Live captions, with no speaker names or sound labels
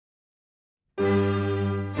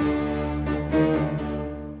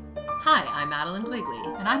Hi, I'm Madeline Quigley.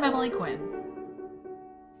 And I'm Emily Quinn.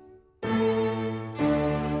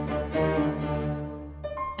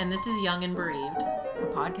 And this is Young and Bereaved, a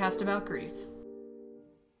podcast about grief.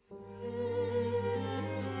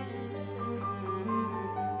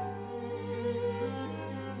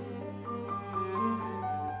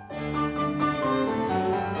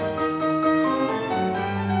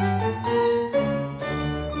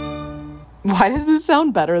 Why does this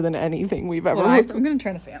sound better than anything we've ever heard? I'm going to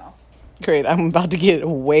turn the fan off. Great, I'm about to get it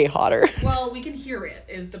way hotter. Well, we can hear it,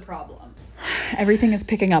 is the problem. Everything is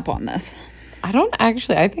picking up on this.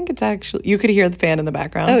 I think it's actually, you could hear the fan in the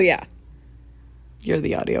background. Oh, yeah. You're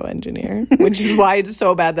the audio engineer, which is why it's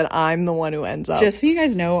so bad that I'm the one who ends up. Just so you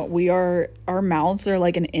guys know, our mouths are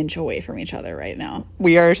like an inch away from each other right now.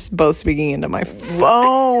 We are both speaking into my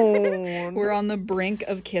phone. We're on the brink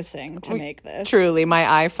of kissing to make this. Truly,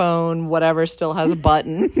 my iPhone, whatever, still has a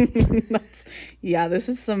button. This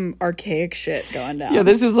is some archaic shit going down. Yeah,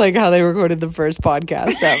 this is like how they recorded the first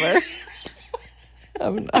podcast ever.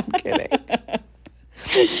 I'm not kidding.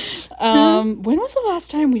 When was the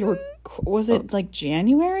last time we were... Was it like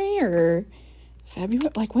January or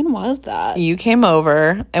February? Like, when was that? You came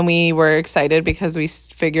over and we were excited because we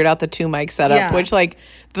figured out the 2 mic setup, which, like,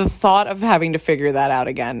 the thought of having to figure that out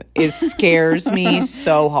again scares me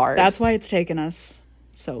so hard. That's why it's taken us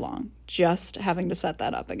so long. Just having to set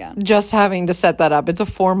that up again. It's a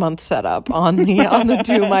 4-month setup on the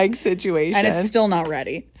 2 mic situation. And it's still not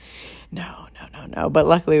ready. No. But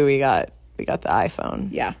luckily we got the iPhone.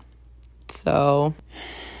 Yeah. So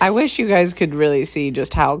I wish you guys could really see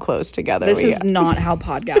just how close together we are. This is not how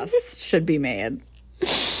podcasts should be made.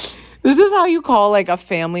 This is how you call, like, a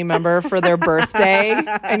family member for their birthday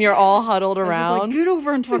and you're all huddled around. Like, get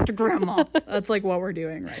over and talk to grandma. That's like what we're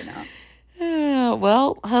doing right now.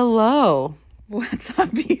 Well, hello. What's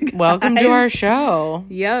up, you guys? Welcome to our show.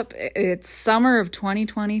 Yep. It's summer of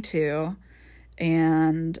 2022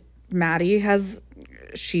 and Maddie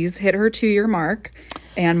she's hit her 2-year mark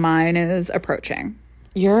and mine is approaching.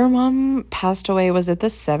 Your mom passed away, was it the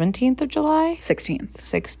 17th of July? 16th.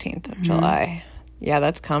 16th of July. Yeah,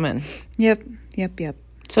 that's coming. Yep.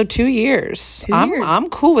 So 2 years. 2 years. I'm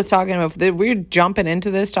cool with talking about, we're jumping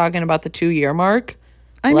into this, talking about the 2-year mark.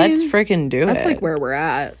 Let's freaking do it. That's like where we're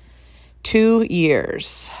at. 2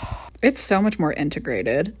 years. It's so much more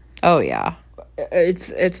integrated. Oh, yeah.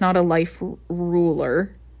 It's not a life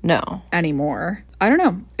ruler. No. Anymore. I don't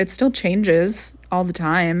know. It still changes all the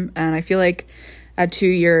time. And I feel like at 2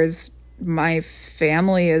 years, my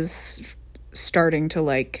family is starting to,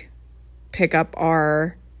 like, pick up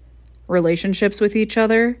our relationships with each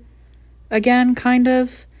other again, kind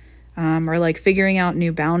of. Or, like, figuring out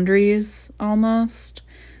new boundaries almost.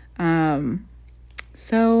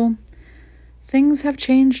 So things have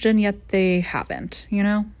changed and yet they haven't, you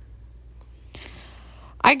know?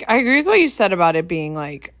 I agree with what you said about it being,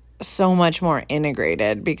 like, so much more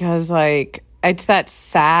integrated because, like, it's that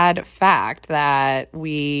sad fact that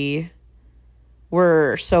we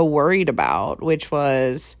were so worried about, which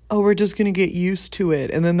was, we're just going to get used to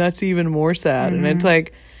it. And then that's even more sad. Mm-hmm. And it's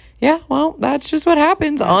like, yeah, well, that's just what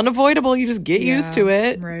happens. Unavoidable. You just get used to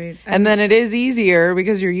it. Right. And then it is easier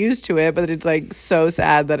because you're used to it. But it's, like, so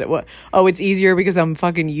sad that it's easier because I'm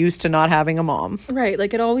fucking used to not having a mom. Right.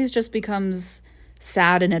 Like, it always just becomes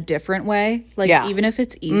sad in a different way. Like, even if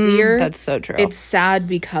it's easier, that's so true. It's sad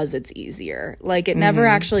because it's easier. Like, it never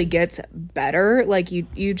actually gets better. Like,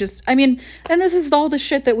 you just, I mean, and this is all the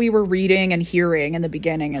shit that we were reading and hearing in the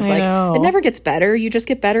beginning. It's like, it never gets better. You just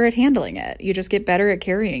get better at handling it. You just get better at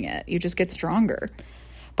carrying it. You just get stronger.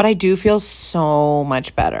 But I do feel so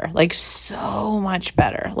much better. Like, so much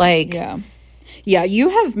better. Like, yeah, you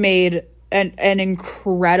have made an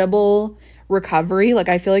incredible recovery. Like,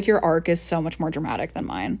 I feel like your arc is so much more dramatic than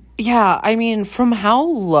mine. Yeah, I mean, from how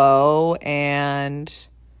low and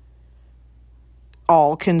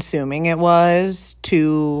all consuming it was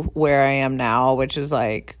to where I am now, which is,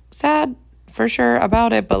 like, sad for sure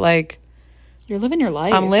about it, but, like, you're living your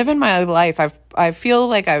life. I'm living my life. I feel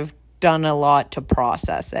like I've done a lot to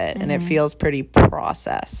process it, and it feels pretty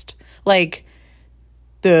processed. Like,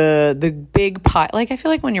 the big pile, like, I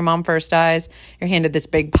feel like when your mom first dies, you're handed this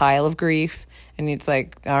big pile of grief and it's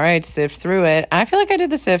like, all right, sift through it. And I feel like I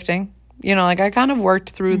did the sifting, you know, like, I kind of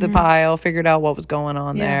worked through the pile, figured out what was going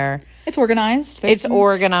on there. It's organized. It's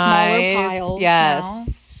organized. Smaller piles.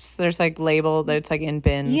 Yes. There's, like, labeled, it's, like, in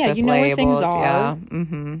bins with you know labels. Where things are.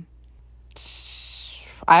 Yeah.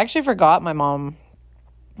 I actually forgot my mom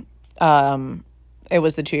it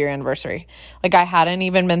was the 2-year anniversary. Like, I hadn't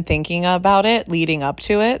even been thinking about it leading up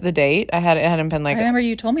to it, the date. It hadn't been like... I remember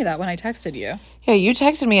you told me that when I texted you. Yeah, you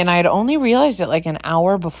texted me, and I had only realized it like an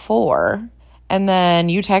hour before. And then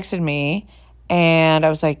you texted me, and I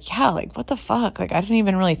was like, yeah, like, what the fuck? Like, I didn't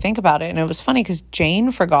even really think about it. And it was funny because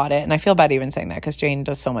Jane forgot it. And I feel bad even saying that because Jane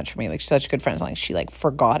does so much for me. Like, she's such good friends. Like, she, like,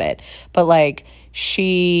 forgot it. But, like,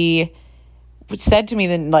 she said to me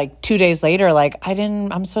then, like, 2 days later, like,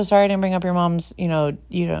 I'm so sorry I didn't bring up your mom's,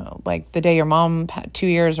 like, the day your mom had 2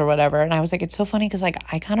 years or whatever. And I was like, it's so funny because, like,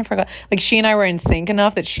 I kind of forgot. Like, she and I were in sync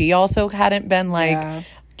enough that she also hadn't been, like, I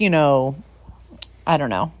don't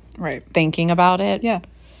know. Right. Thinking about it. Yeah.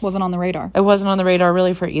 Wasn't on the radar. It wasn't on the radar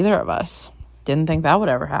really for either of us. Didn't think that would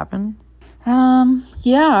ever happen.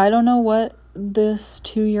 Yeah, I don't know what this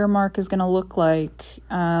 2-year mark is going to look like.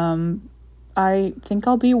 I think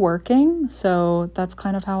I'll be working, so that's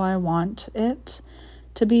kind of how I want it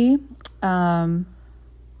to be. But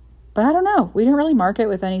I don't know. We didn't really mark it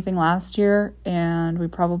with anything last year, and we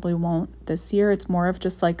probably won't this year. It's more of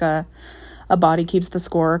just like a body keeps the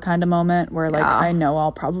score kind of moment where, like, I know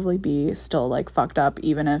I'll probably be still, like, fucked up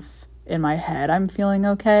even if in my head I'm feeling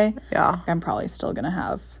okay. Yeah. I'm probably still going to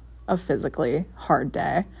have a physically hard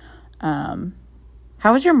day. How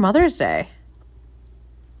was your Mother's Day?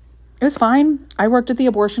 It was fine. I worked at the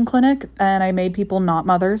abortion clinic, and I made people not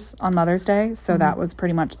mothers on Mother's Day, so that was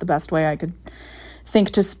pretty much the best way I could think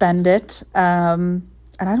to spend it. And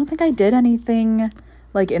I don't think I did anything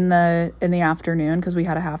like in the afternoon because we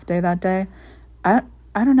had a half day that day. I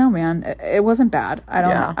don't know, man. It wasn't bad. I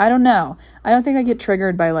don't know. I don't think I get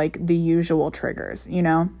triggered by, like, the usual triggers, you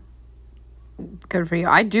know? Good for you.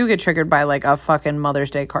 I do get triggered by, like, a fucking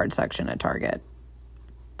Mother's Day card section at Target.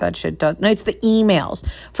 That shit does. No, it's the emails.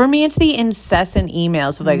 For me, it's the incessant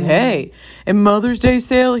emails of, like, hey, and Mother's Day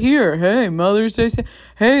sale here. Hey, Mother's Day sale.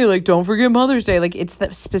 Hey, like, don't forget Mother's Day. Like, it's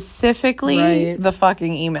specifically the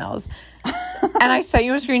fucking emails. And I sent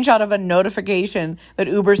you a screenshot of a notification that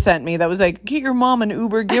Uber sent me that was like, get your mom an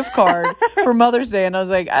Uber gift card for Mother's Day. And I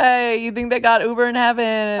was like, hey, you think they got Uber in heaven?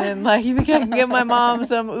 And, like, you think I can give my mom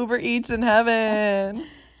some Uber Eats in heaven?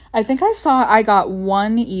 I think I got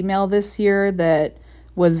one email this year that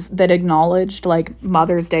acknowledged, like,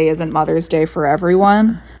 Mother's Day isn't Mother's Day for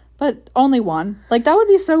everyone, but only one. Like, that would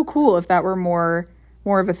be so cool if that were more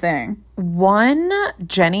of a thing. One,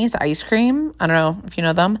 Jenny's Ice Cream, I don't know if you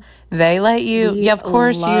know them, they let you, of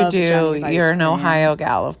course you do. You're an Ohio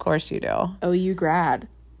gal, of course you do. OU grad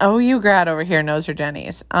over here knows her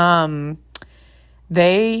Jenny's.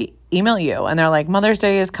 They email you and they're like, Mother's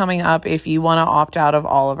Day is coming up. If you want to opt out of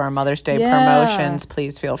all of our Mother's Day promotions,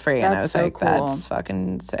 please feel free. And I was so like, cool. That's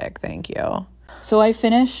fucking sick. Thank you. So I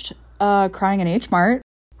finished crying in H Mart.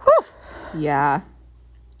 Whew. Yeah.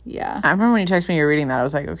 I remember when you texted me you were reading that. I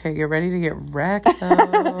was like, okay, get ready to get wrecked,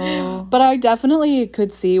 though. But I definitely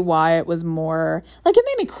could see why it was more, like, it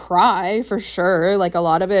made me cry for sure. Like, a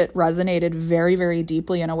lot of it resonated very, very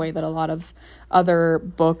deeply in a way that a lot of other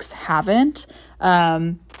books haven't.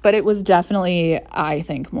 But it was definitely, I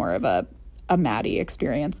think, more of a Maddie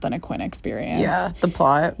experience than a Quinn experience. Yeah, the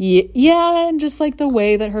plot. Yeah, and just, like, the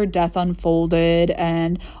way that her death unfolded,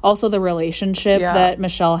 and also the relationship that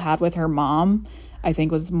Michelle had with her mom, I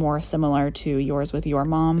think, was more similar to yours with your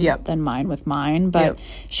mom than mine with mine. But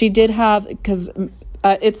she did have, because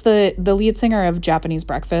it's the lead singer of Japanese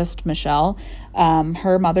Breakfast, Michelle.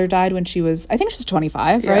 Her mother died when she was, I think she was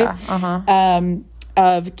 25, right?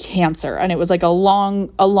 Of cancer. And it was like a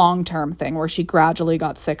long-term thing where she gradually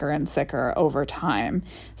got sicker and sicker over time.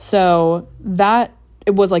 So that,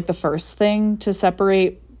 it was like the first thing to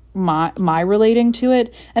separate my relating to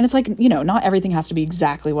it. And it's like, you know, not everything has to be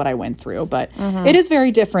exactly what I went through, but it is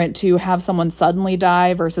very different to have someone suddenly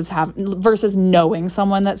die versus knowing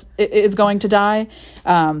someone that is going to die.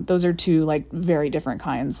 Those are two, like, very different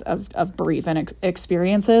kinds of bereavement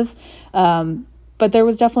experiences. But there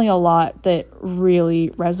was definitely a lot that really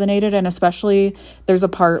resonated, and especially there's a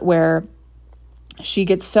part where she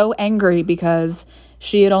gets so angry because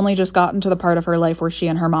she had only just gotten to the part of her life where she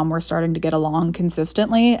and her mom were starting to get along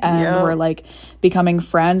consistently and were, like, becoming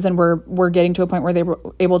friends, and we're getting to a point where they were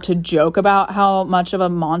able to joke about how much of a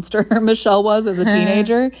monster Michelle was as a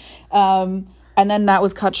teenager. And then that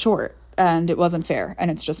was cut short, and it wasn't fair,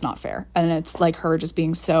 and it's just not fair. And it's like her just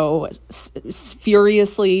being so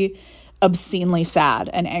furiously, obscenely sad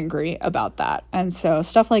and angry about that. And so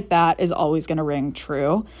stuff like that is always going to ring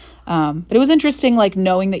true. But it was interesting, like,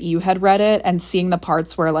 knowing that you had read it and seeing the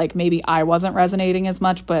parts where, like, maybe I wasn't resonating as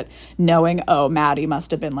much, but knowing, oh, Maddie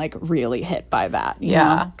must have been, like, really hit by that. You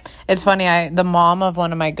know? It's funny. The mom of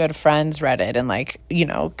one of my good friends read it, and, like, you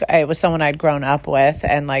know, it was someone I'd grown up with,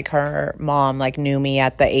 and, like, her mom, like, knew me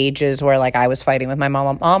at the ages where, like, I was fighting with my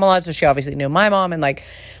mom a lot, so she obviously knew my mom and, like,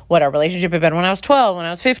 what our relationship had been when I was 12, when I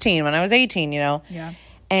was 15, when I was 18, you know? Yeah.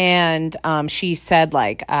 And she said,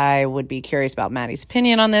 like, I would be curious about Maddie's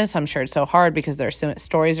opinion on this. I'm sure it's so hard because their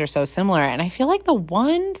stories are so similar. And I feel like the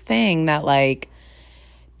one thing that, like,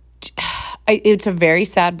 it's a very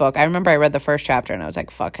sad book. I remember I read the first chapter and I was like,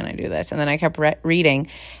 fuck, can I do this? And then I kept reading.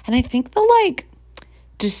 And I think the, like,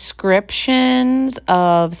 descriptions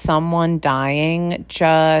of someone dying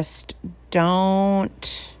just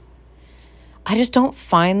I just don't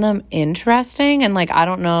find them interesting. And, like, I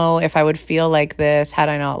don't know if I would feel like this had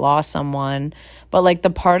I not lost someone. But, like,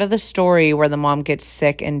 the part of the story where the mom gets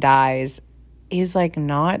sick and dies is, like,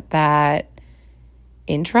 not that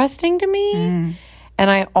interesting to me.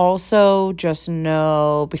 And I also just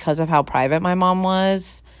know, because of how private my mom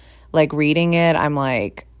was, like, reading it, I'm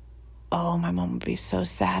like, oh, my mom would be so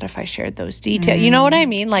sad if I shared those details. You know what I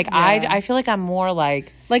mean? Like, yeah. I feel like I'm more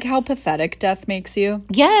like how pathetic death makes you.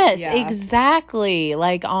 Yes, yeah. Exactly.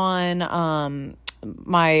 Like on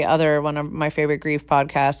one of my favorite grief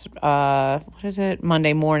podcasts, what is it?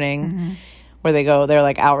 Monday Morning, where they're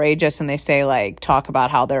like outrageous and they say, like, talk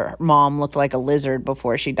about how their mom looked like a lizard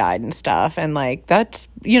before she died and stuff. And, like, that's,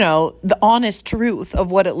 you know, the honest truth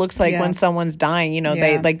of what it looks like when someone's dying. You know,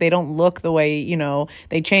 they don't look the way, you know,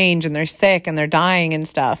 they change and they're sick and they're dying and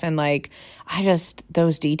stuff. And, like,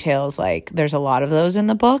 those details, like, there's a lot of those in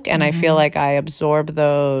the book. And I feel like I absorb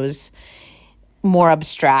those more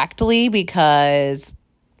abstractly because,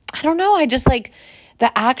 I don't know, I just, like,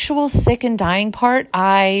 the actual sick and dying part,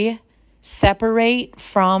 I separate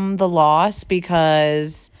from the loss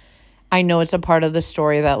because I know it's a part of the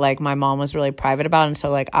story that, like, my mom was really private about, and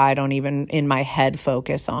so, like, I don't even in my head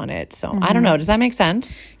focus on it. So I don't know, does that make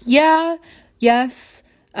sense? Yeah. Yes.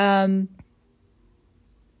 But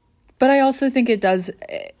I also think it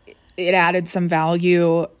added some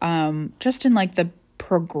value just in, like, the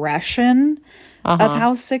progression of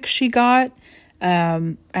how sick she got,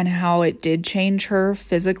 and how it did change her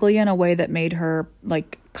physically in a way that made her,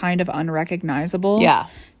 like, kind of unrecognizable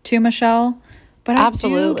to Michelle. But I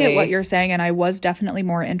do get what you're saying, and I was definitely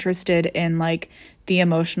more interested in, like, the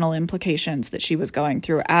emotional implications that she was going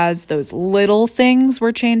through as those little things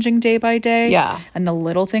were changing day by day. Yeah. And the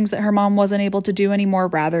little things that her mom wasn't able to do anymore,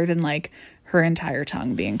 rather than, like, her entire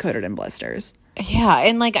tongue being coated in blisters. Yeah,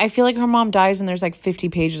 and, like, I feel like her mom dies and there's, like, 50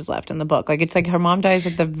 pages left in the book. Like, it's like her mom dies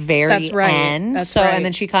at the very end. That's right. And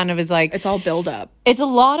then she kind of is like... It's all build up. It's a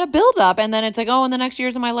lot of build up. And then it's like, oh, and the next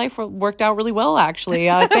years of my life worked out really well, actually.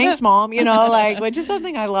 Thanks, Mom. You know, like, which is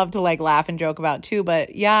something I love to, like, laugh and joke about, too.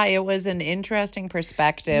 But, yeah, it was an interesting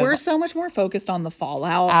perspective. We're so much more focused on the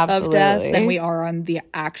fallout of death than we are on the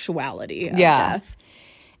actuality of death.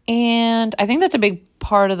 And I think that's a big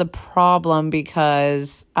part of the problem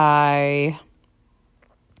because I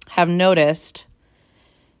have noticed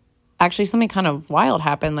actually something kind of wild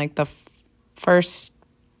happened. Like, the first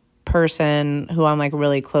person who I'm, like,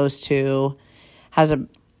 really close to has a,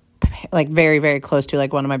 like, very, very close to,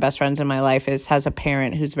 like, one of my best friends in my life has a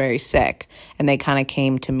parent who's very sick, and they kind of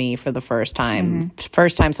came to me for the first time.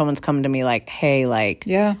 First time someone's come to me like, hey, like,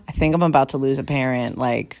 I think I'm about to lose a parent.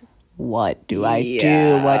 Like, what do I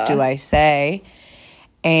do? What do I say?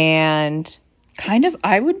 And kind of,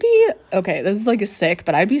 I would be, okay, this is, like, sick,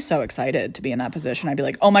 but I'd be so excited to be in that position. I'd be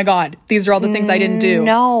like, oh my God, these are all the things I didn't do.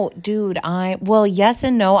 No, dude, well, yes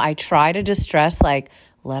and no. I try to just stress, like,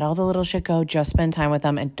 let all the little shit go, just spend time with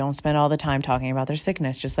them, and don't spend all the time talking about their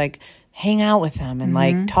sickness. Just, like, hang out with them and,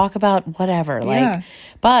 like, talk about whatever. Like,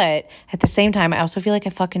 but at the same time, I also feel like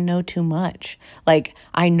I fucking know too much. Like,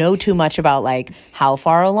 I know too much about, like, how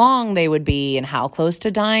far along they would be and how close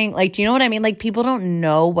to dying. Like, do you know what I mean? Like, people don't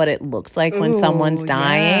know what it looks like when someone's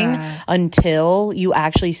dying until you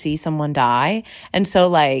actually see someone die. And so,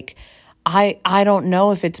 like, I don't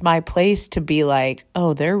know if it's my place to be like,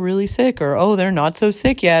 oh, they're really sick, or, oh, they're not so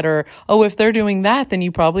sick yet, or, oh, if they're doing that, then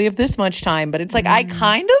you probably have this much time. But it's like, I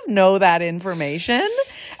kind of know that information.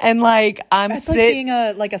 And, like, it's like being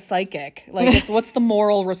a psychic. Like, what's the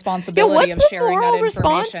moral responsibility of sharing that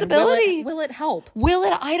information? Will it help?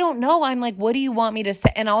 I don't know. I'm like, what do you want me to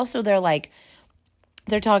say? And also they're like,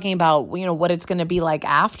 they're talking about, what it's going to be like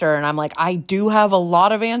after. And I'm like, I do have a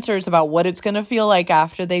lot of answers about what it's going to feel like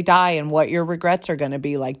after they die and what your regrets are going to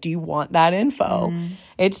be like. Do you want that info?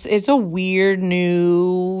 It's a weird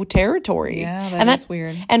new territory. Yeah, that's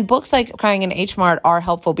weird. And books like Crying in H Mart are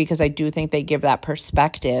helpful because I do think they give that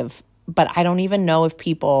perspective. But I don't even know if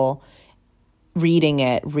people reading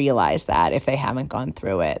it realize that if they haven't gone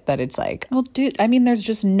through it, that it's like, well, dude, I mean, there's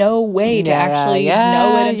just no way to actually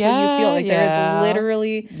know it until you feel like there is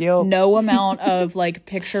literally no amount of like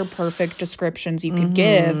picture perfect descriptions you could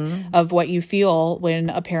give of what you feel when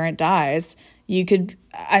a parent dies. You could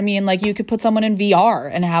put someone in VR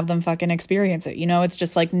and have them fucking experience it. It's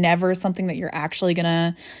just like never something that you're actually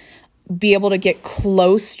gonna be able to get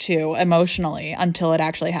close to emotionally until it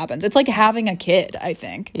actually happens. It's like having a kid, I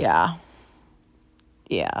think. Yeah.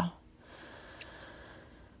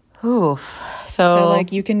 Oof. So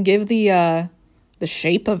like you can give the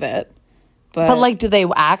shape of it, but like, do they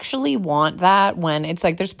actually want that when it's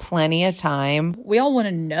like there's plenty of time? We all want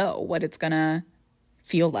to know what it's gonna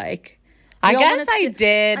feel like. I guess I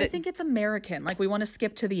did. I think it's American. Like we want to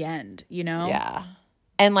skip to the end, Yeah.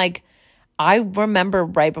 And like I remember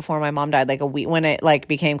right before my mom died, like a week when it like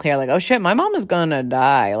became clear, like, oh shit, my mom is gonna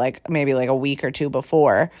die. Like maybe like a week or two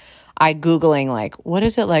before. I Googling like, what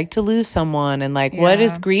is it like to lose someone? And like, what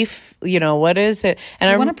is grief? What is it? And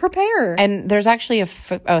I want to prepare. And there's actually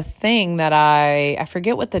a thing that I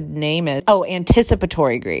forget what the name is. Oh,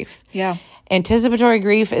 anticipatory grief. Yeah. Anticipatory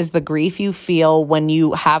grief is the grief you feel when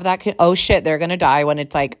you have that, oh shit, they're going to die, when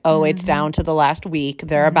it's like, oh, it's down to the last week,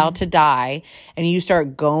 they're about to die. And you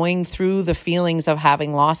start going through the feelings of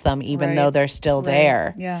having lost them, even though they're still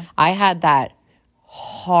there. Yeah. I had that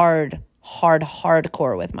hardcore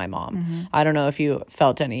with my mom. I don't know if you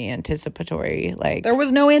felt any anticipatory, like there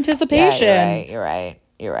was no anticipation. Yeah,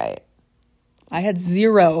 you're right. I had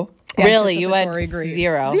zero. Really, you had grief.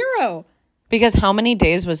 Zero. Because how many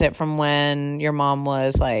days was it from when your mom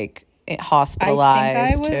was like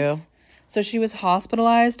hospitalized to? So she was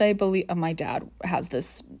hospitalized, I believe. My dad has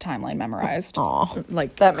this timeline memorized. Oh,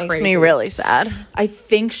 like that makes me really sad. I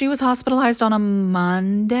think she was hospitalized on a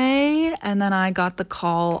Monday, and then I got the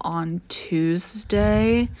call on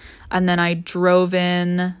Tuesday, and then I drove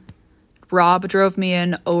in. Rob drove me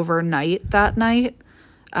in overnight that night,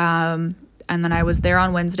 and then I was there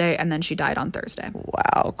on Wednesday, and then she died on Thursday.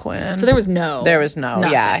 Wow, Quinn. So there was no.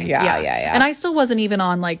 Nothing. Yeah. And I still wasn't even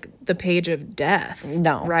on like the page of death.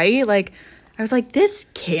 No. Right? Like I was like, this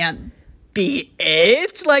can't be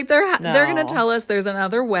it. Like they're gonna tell us there's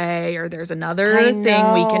another way or there's another thing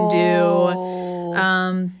we can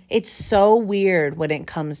do. It's so weird when it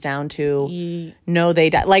comes down to no, they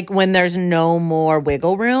die. Like when there's no more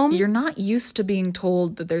wiggle room. You're not used to being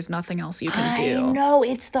told that there's nothing else you can do. I know,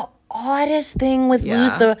 it's the oddest thing with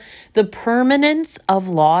the permanence of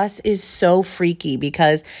loss is so freaky,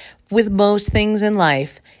 because with most things in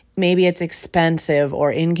life, maybe it's expensive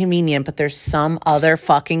or inconvenient, but there's some other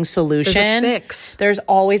fucking solution. There's a fix. There's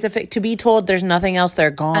always a fix. To be told there's nothing else, they're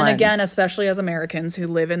gone. And again, especially as Americans who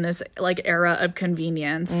live in this like era of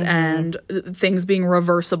convenience and things being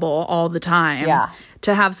reversible all the time. Yeah.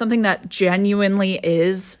 To have something that genuinely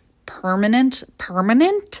is permanent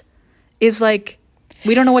is like,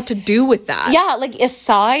 we don't know what to do with that. Yeah, like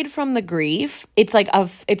aside from the grief, it's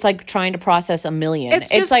like trying to process a million.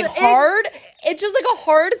 It's like hard. It's just like a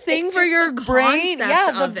hard thing for your brain.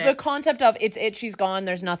 Yeah, the concept of she's gone.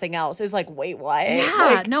 There's nothing else is like, wait, what?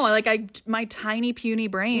 Yeah, no, my tiny puny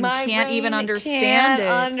brain can't even understand it.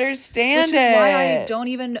 Understand which is why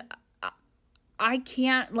I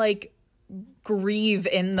can't like grieve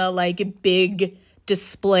in the like big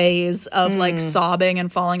displays of like sobbing and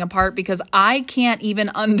falling apart, because I can't even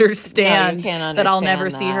understand, that I'll never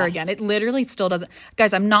see her again. It literally still doesn't.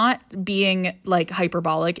 Guys, I'm not being like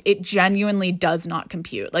hyperbolic. It genuinely does not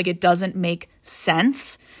compute. Like it doesn't make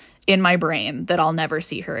sense in my brain that I'll never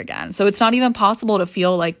see her again. So it's not even possible to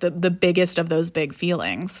feel like the biggest of those big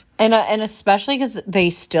feelings. And especially because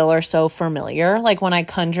they still are so familiar. Like when I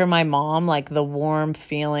conjure my mom, like the warm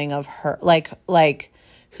feeling of her, like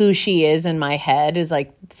who she is in my head is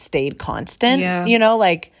like stayed constant. Yeah.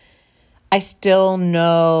 Like I still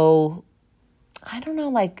know, I don't know,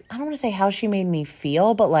 like I don't want to say how she made me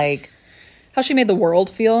feel, but like how she made the world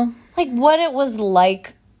feel. Like what it was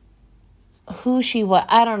like, who she was.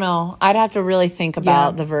 I don't know. I'd have to really think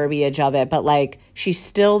about the verbiage of it, but like she's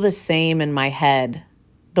still the same in my head.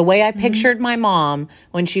 The way I pictured my mom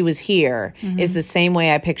when she was here is the same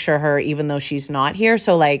way I picture her even though she's not here.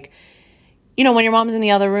 So like, you know, when your mom's in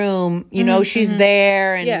the other room, you know, she's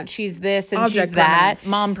there and she's this and Object she's that. permanence,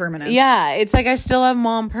 mom permanence. Yeah, it's like I still have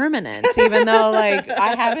mom permanence, even though like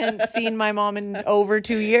I haven't seen my mom in over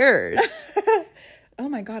 2 years. Oh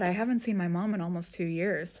my God, I haven't seen my mom in almost 2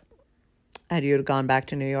 years. Had you gone back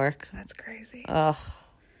to New York? That's crazy. Ugh.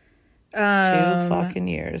 2 fucking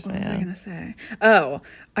years, What man. was I gonna say? Oh,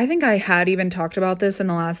 I think I had even talked about this in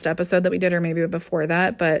the last episode that we did, or maybe before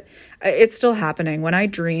that, but it's still happening. When I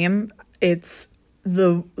dream, it's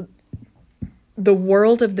the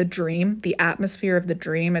world of the dream, the atmosphere of the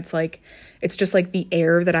dream. It's just like the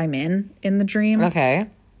air that I'm in the dream. Okay.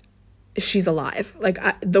 She's alive. Like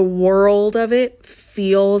the world of it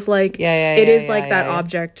feels like it is like that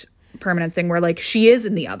object permanence thing where like she is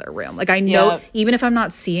in the other room. Like I know even if I'm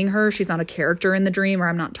not seeing her, she's not a character in the dream or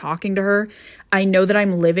I'm not talking to her, I know that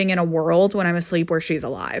I'm living in a world when I'm asleep where she's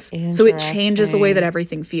alive. So it changes the way that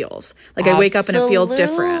everything feels. Like I wake up and it feels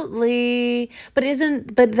different. But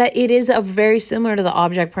that it is a very similar to the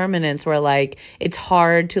object permanence where like it's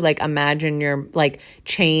hard to like imagine your like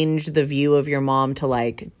change the view of your mom to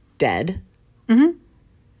like dead.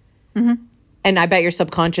 And I bet your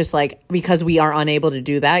subconscious, like, because we are unable to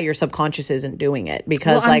do that, your subconscious isn't doing it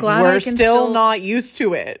because, like, we're still not used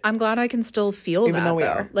to it. I'm glad I can still feel Even that, though we though.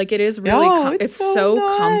 are. Like, it is really, it's so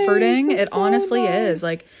nice. comforting. It's It so honestly nice. is.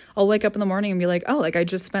 Like, I'll wake up in the morning and be like, oh, like, I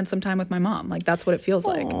just spent some time with my mom. Like, that's what it feels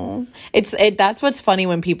like. That's what's funny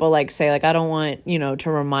when people, like, say, like, I don't want, you know,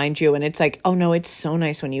 to remind you. And it's like, oh, no, it's so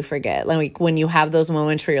nice when you forget. Like, when you have those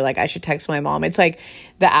moments where you're like, I should text my mom. It's like,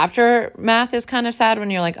 the aftermath is kind of sad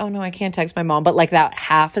when you're like, oh, no, I can't text my mom. But, like, that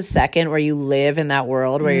half a second where you live in that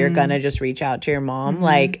world where you're gonna just reach out to your mom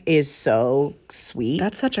like is so sweet.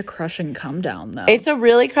 That's such a crushing come down, though. It's a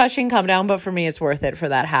really crushing come down, but for me it's worth it for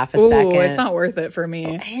that half a Ooh, second. it's not worth it for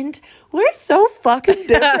me. And we're so fucking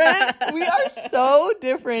different. We are so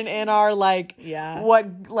different in our like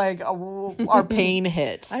what like our pain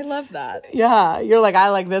hits. I love that. Yeah, you're like, I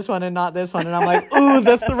like this one and not this one, and I'm like, ooh,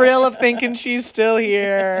 the thrill of thinking she's still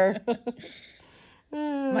here.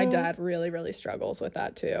 My dad really, really struggles with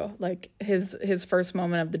that too. Like his first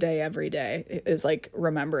moment of the day every day is like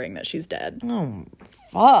remembering that she's dead. Oh,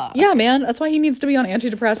 fuck. Yeah, man. That's why he needs to be on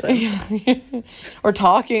antidepressants. Or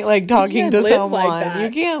talking to live someone. like that. You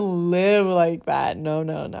can't live like that.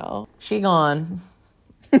 No. She gone.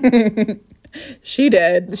 She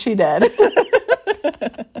did. She dead.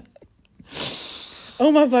 Oh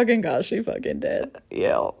my fucking gosh, she fucking did.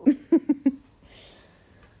 Yeah.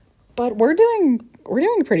 But we're doing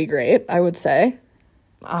pretty great, I would say.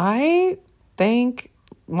 I think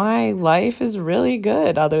my life is really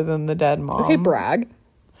good other than the dead mom. Okay, brag.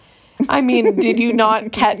 I mean, did you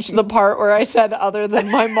not catch the part where I said other than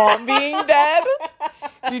my mom being dead?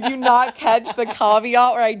 Did you not catch the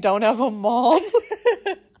caveat where I don't have a mom?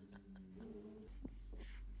 Look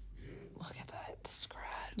at that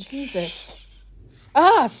scratch. Jesus.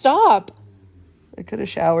 Ah, stop. I could have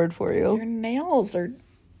showered for you. Your nails are...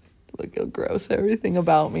 Look how gross everything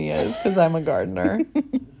about me is because I'm a gardener.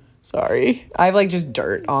 Sorry. I have like just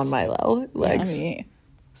dirt on my legs. Yummy.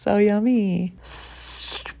 So yummy.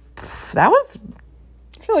 That was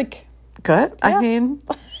I feel like good. Yeah. I mean,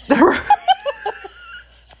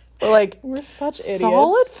 we're such idiots.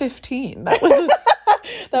 solid 15. That was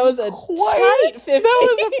that was a quite tight 15. That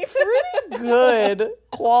was a pretty good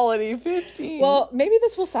quality 15. Well, maybe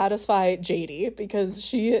this will satisfy JD because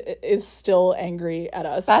she is still angry at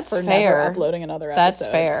us That's for fair. never uploading another That's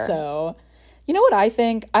episode. fair. So, you know what I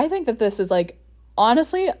think? I think that this is like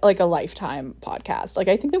honestly like a lifetime podcast. Like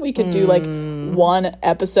I think that we could do like one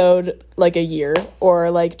episode like a year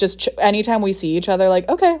or like just anytime we see each other like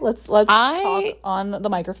okay, let's talk on the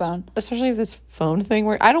microphone. especially if this phone thing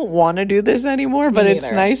works. I don't want to do this anymore, but it's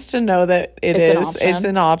neither. nice to know that It's an option. It's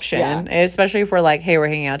an option. Yeah. Especially if we're like, hey, we're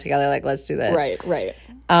hanging out together, like let's do this. Right.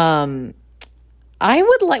 I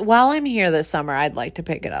would like, while I'm here this summer, I'd like to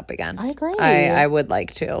pick it up again. I agree. I would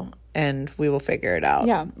like to, and we will figure it out.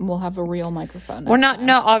 Yeah, we'll have a real microphone. We're not,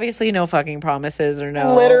 no, obviously no fucking promises or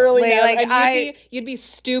no. Literally, like, no. And I, you'd be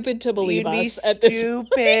stupid to believe you'd be us at this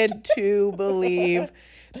stupid to believe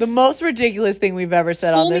the most ridiculous thing we've ever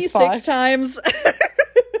said on Fool me this 6 podcast. times.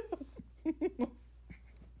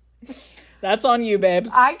 That's on you, babes.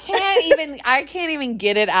 I can't even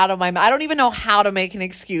get it out of my mouth. I don't even know how to make an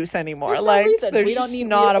excuse anymore. There's no like, reason. there's we don't just need.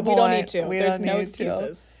 not a we don't need point. to. We There's don't no need to.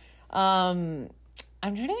 excuses. I'm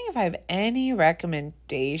trying to think if I have any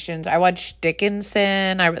recommendations. I watched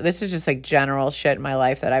Dickinson. This is just like general shit in my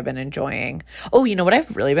life that I've been enjoying. Oh, you know what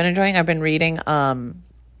I've really been enjoying? I've been reading the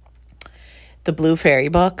Blue Fairy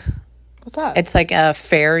book. What's that? It's like a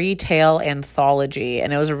fairy tale anthology,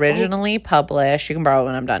 and it was originally published. You can borrow it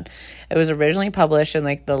when I'm done. It was originally published in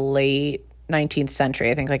like the late 19th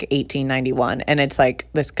century, I think like 1891. And it's like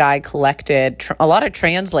this guy collected a lot of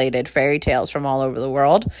translated fairy tales from all over the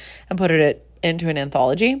world and put it into an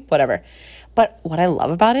anthology, whatever. But what I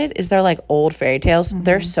love about it is they're like old fairy tales.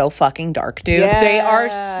 They're so fucking dark, dude.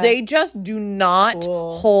 Yeah. They just do not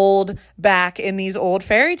hold back in these old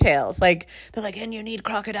fairy tales. Like, they're like, and you need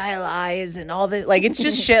crocodile eyes and all this. Like, it's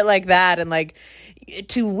just shit like that. And like,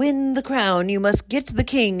 to win the crown, you must get to the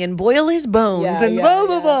king and boil his bones and blah,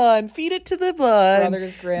 blah, blah, and feed it to the blood.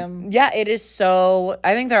 Brothers Grimm. Yeah, it is so...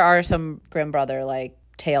 I think there are some Grimm brother, like,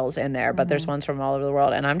 tales in there, but there's ones from all over the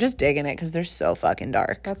world, and I'm just digging it because they're so fucking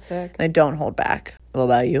dark. That's sick. They don't hold back. What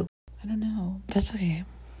about you? I don't know. That's okay.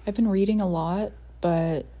 I've been reading a lot,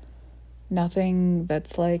 but nothing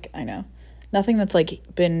that's like, I know, nothing that's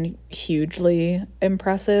like been hugely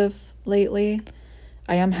impressive lately.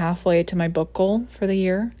 I am halfway to my book goal for the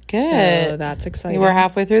year. Good. So that's exciting. You were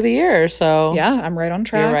halfway through the year, so... Yeah, I'm right on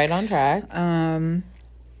track. You're right on track.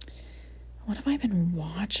 What have I been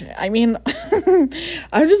watching? I mean,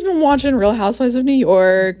 I've just been watching Real Housewives of New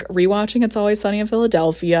York, rewatching It's Always Sunny in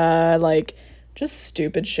Philadelphia, like just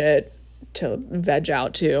stupid shit to veg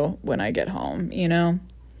out to when I get home, you know?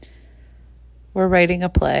 We're writing a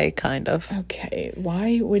play, kind of. Okay,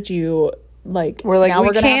 why would you like? We're like, now we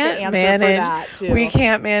we're gonna can't have to answer manage. for that too. We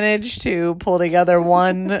can't manage to pull together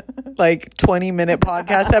one like 20-minute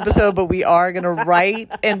podcast episode, but we are gonna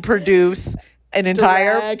write and produce an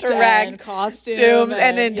entire direct and costume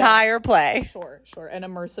an entire play. Sure, an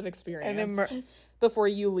immersive experience. Before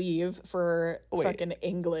you leave for fucking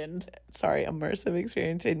England. Sorry, immersive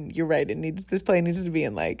experience. And you're right. This play needs to be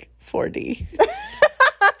in like 4D.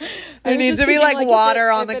 There needs to be like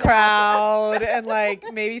water on the crowd and like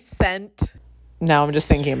maybe scent. Now I'm just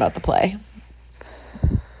thinking about the play.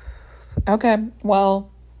 Okay,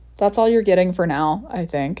 well, that's all you're getting for now, I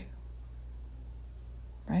think.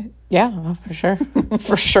 Right? Yeah, for sure.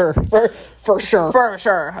 For sure. For sure. For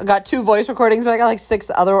sure. I got 2 voice recordings, but I got like 6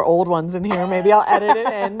 other old ones in here. Maybe I'll edit it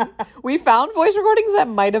in. We found voice recordings that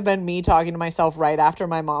might have been me talking to myself right after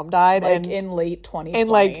my mom died. Like and in late 2020. in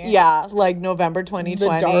like November 2020.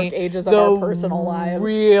 The dark ages of our personal lives.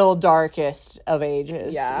 Real darkest of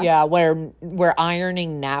ages. Yeah. Yeah, where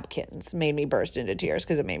ironing napkins made me burst into tears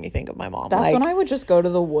because it made me think of my mom. That's when I would just go to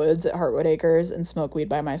the woods at Heartwood Acres and smoke weed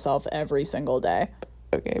by myself every single day.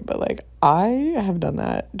 Okay, but like I have done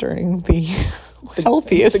that during the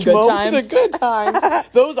healthiest the good moment. times. The good times.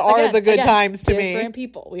 Those are the good times to me. Different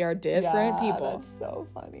people. We are different people. That's so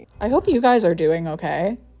funny. I hope you guys are doing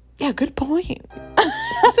okay. Yeah, good point.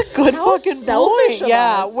 That's a good How fucking selfish point. of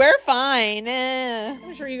Yeah, us. we're fine.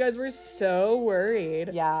 I'm sure you guys were so worried.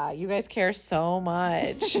 Yeah, you guys care so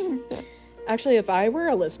much. Actually, if I were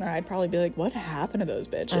a listener, I'd probably be like, what happened to those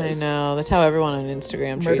bitches? I know. That's how everyone on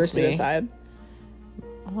Instagram Murder, treats me. suicide.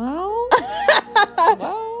 Well,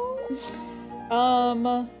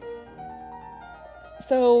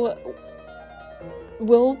 so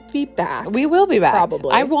we'll be back. we will be back.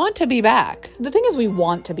 Probably. I want to be back. The thing is, we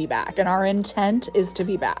want to be back, and our intent is to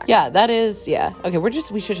be back. Yeah, that is, yeah. Okay, we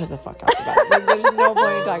should shut the fuck up about it. Like, there's no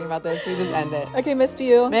point in talking about this. We just end it. Okay, missed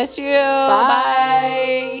you. Missed you.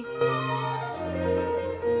 Bye. Bye.